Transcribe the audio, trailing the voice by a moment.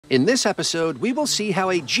In this episode, we will see how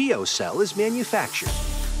a geocell is manufactured.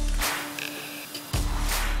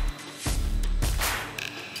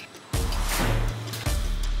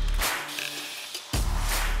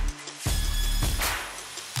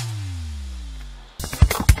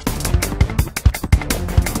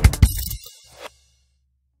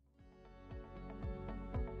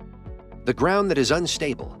 The ground that is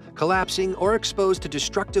unstable, collapsing, or exposed to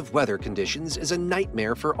destructive weather conditions is a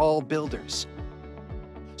nightmare for all builders.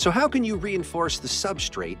 So how can you reinforce the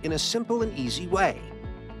substrate in a simple and easy way?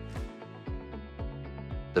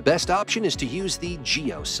 The best option is to use the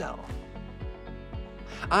geocell,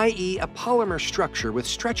 i.e. a polymer structure with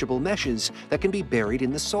stretchable meshes that can be buried in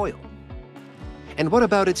the soil. And what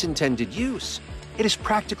about its intended use? It is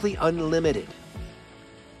practically unlimited.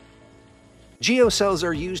 Geocells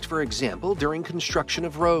are used, for example, during construction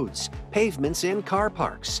of roads, pavements, and car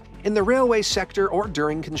parks, in the railway sector, or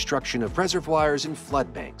during construction of reservoirs and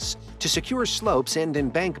flood banks, to secure slopes and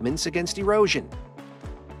embankments against erosion,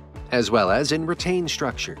 as well as in retained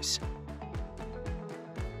structures.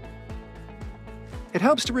 It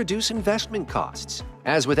helps to reduce investment costs,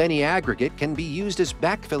 as with any aggregate can be used as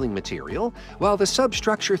backfilling material, while the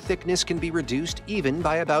substructure thickness can be reduced even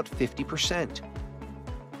by about 50%.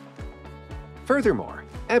 Furthermore,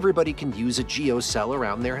 everybody can use a geocell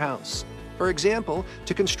around their house. For example,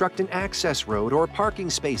 to construct an access road or parking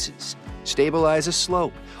spaces, stabilize a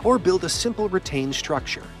slope, or build a simple retained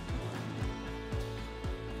structure.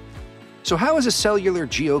 So how is a cellular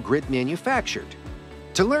geogrid manufactured?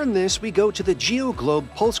 To learn this, we go to the Geo Globe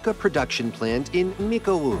Polska production plant in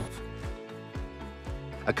Mikołów,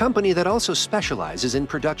 a company that also specializes in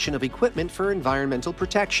production of equipment for environmental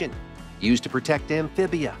protection, used to protect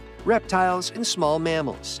amphibia, reptiles, and small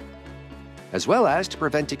mammals, as well as to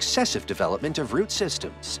prevent excessive development of root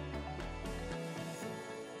systems.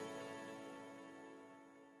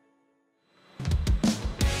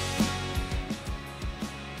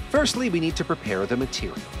 Firstly, we need to prepare the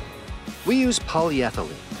material. We use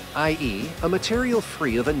polyethylene, i.e. a material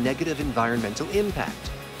free of a negative environmental impact,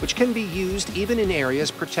 which can be used even in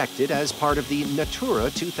areas protected as part of the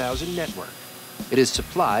Natura 2000 network. It is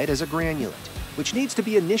supplied as a granulate, which needs to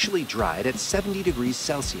be initially dried at 70 degrees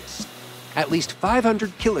Celsius. At least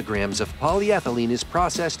 500 kilograms of polyethylene is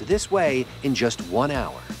processed this way in just 1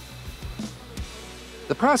 hour.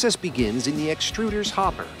 The process begins in the extruder's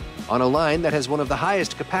hopper, on a line that has one of the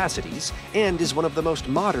highest capacities and is one of the most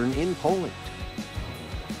modern in Poland.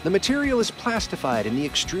 The material is plastified in the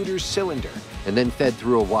extruder's cylinder and then fed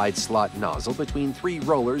through a wide slot nozzle between 3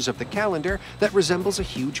 rollers of the calendar that resembles a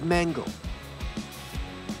huge mangle.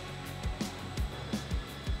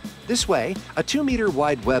 This way, a 2-meter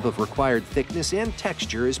wide web of required thickness and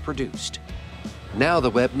texture is produced. Now the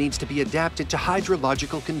web needs to be adapted to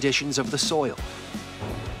hydrological conditions of the soil.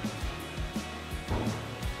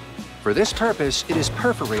 For this purpose, it is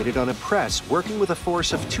perforated on a press working with a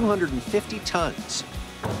force of 250 tons.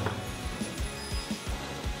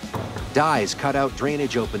 Dies cut out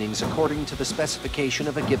drainage openings according to the specification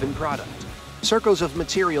of a given product. Circles of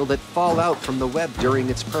material that fall out from the web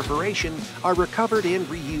during its perforation are recovered and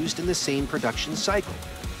reused in the same production cycle.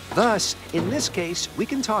 Thus, in this case, we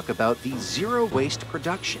can talk about the zero-waste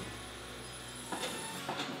production.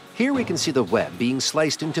 Here we can see the web being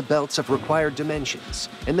sliced into belts of required dimensions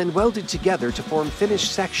and then welded together to form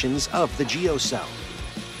finished sections of the geocell.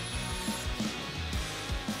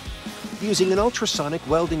 Using an ultrasonic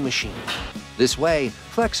welding machine. This way,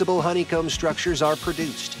 flexible honeycomb structures are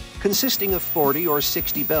produced, consisting of 40 or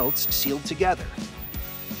 60 belts sealed together.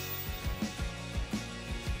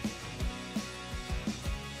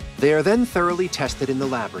 They are then thoroughly tested in the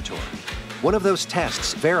laboratory. One of those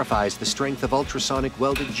tests verifies the strength of ultrasonic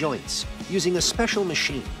welded joints using a special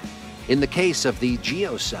machine. In the case of the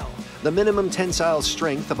geocell, the minimum tensile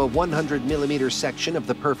strength of a 100 millimeter section of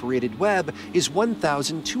the perforated web is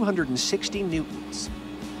 1,260 newtons.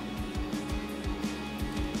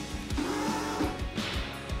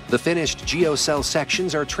 The finished geocell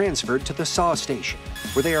sections are transferred to the saw station,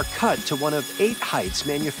 where they are cut to one of 8 heights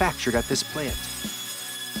manufactured at this plant.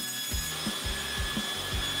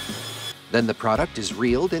 Then the product is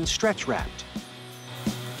reeled and stretch wrapped.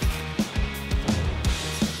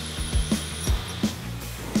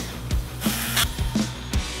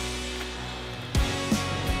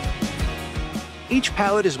 Each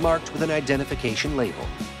pallet is marked with an identification label.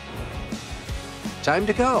 Time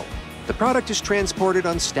to go. The product is transported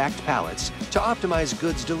on stacked pallets to optimize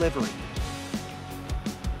goods delivery.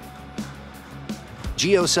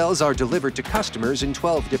 Geocells are delivered to customers in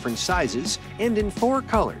 12 different sizes and in 4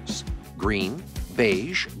 colors: green,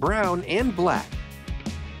 beige, brown, and black.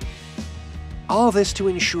 All this to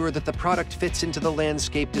ensure that the product fits into the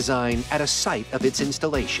landscape design at a site of its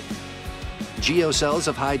installation. Geocells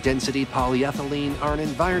of high-density polyethylene are an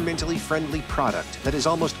environmentally friendly product that is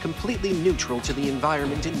almost completely neutral to the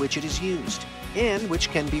environment in which it is used, and which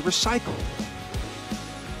can be recycled.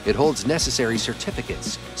 It holds necessary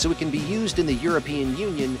certificates, so it can be used in the European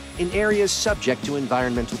Union in areas subject to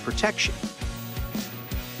environmental protection.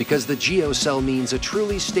 Because the geocell means a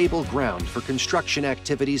truly stable ground for construction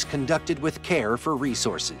activities conducted with care for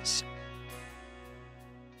resources.